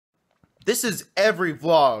This is every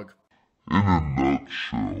vlog. In a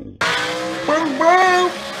nutshell. Broom,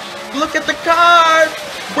 broom! Look at the car!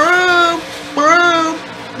 Broom! Broom!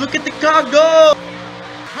 Look at the car go!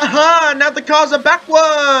 Haha! Now the cars are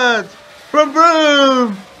backwards! Broom,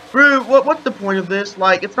 broom! Broom! What's the point of this?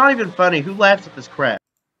 Like, it's not even funny. Who laughs at this crap?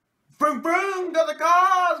 Broom, broom! Got the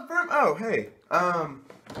cars! Broom! Oh, hey.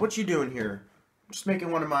 What you doing here? Just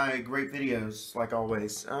making one of my great videos, like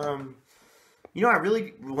always. You know, I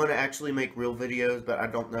really want to actually make real videos, but I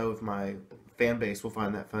don't know if my fan base will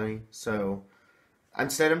find that funny. So,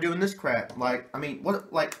 instead I'm doing this crap. Like, I mean, what's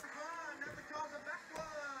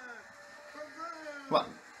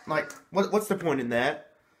the point in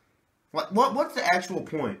that? What's the actual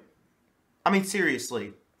point? I mean,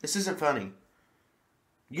 seriously, this isn't funny.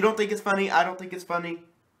 You don't think it's funny? I don't think it's funny.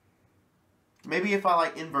 Maybe if I,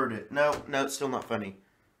 like, invert it. No, it's still not funny.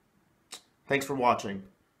 Thanks for watching.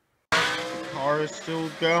 The car is still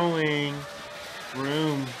going.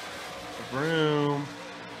 Vroom. Vroom.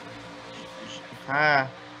 Ha.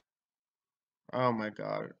 Oh my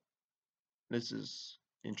god. This is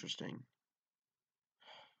interesting.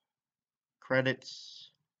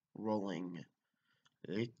 Credits rolling.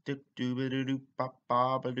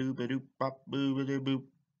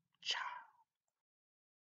 Ciao.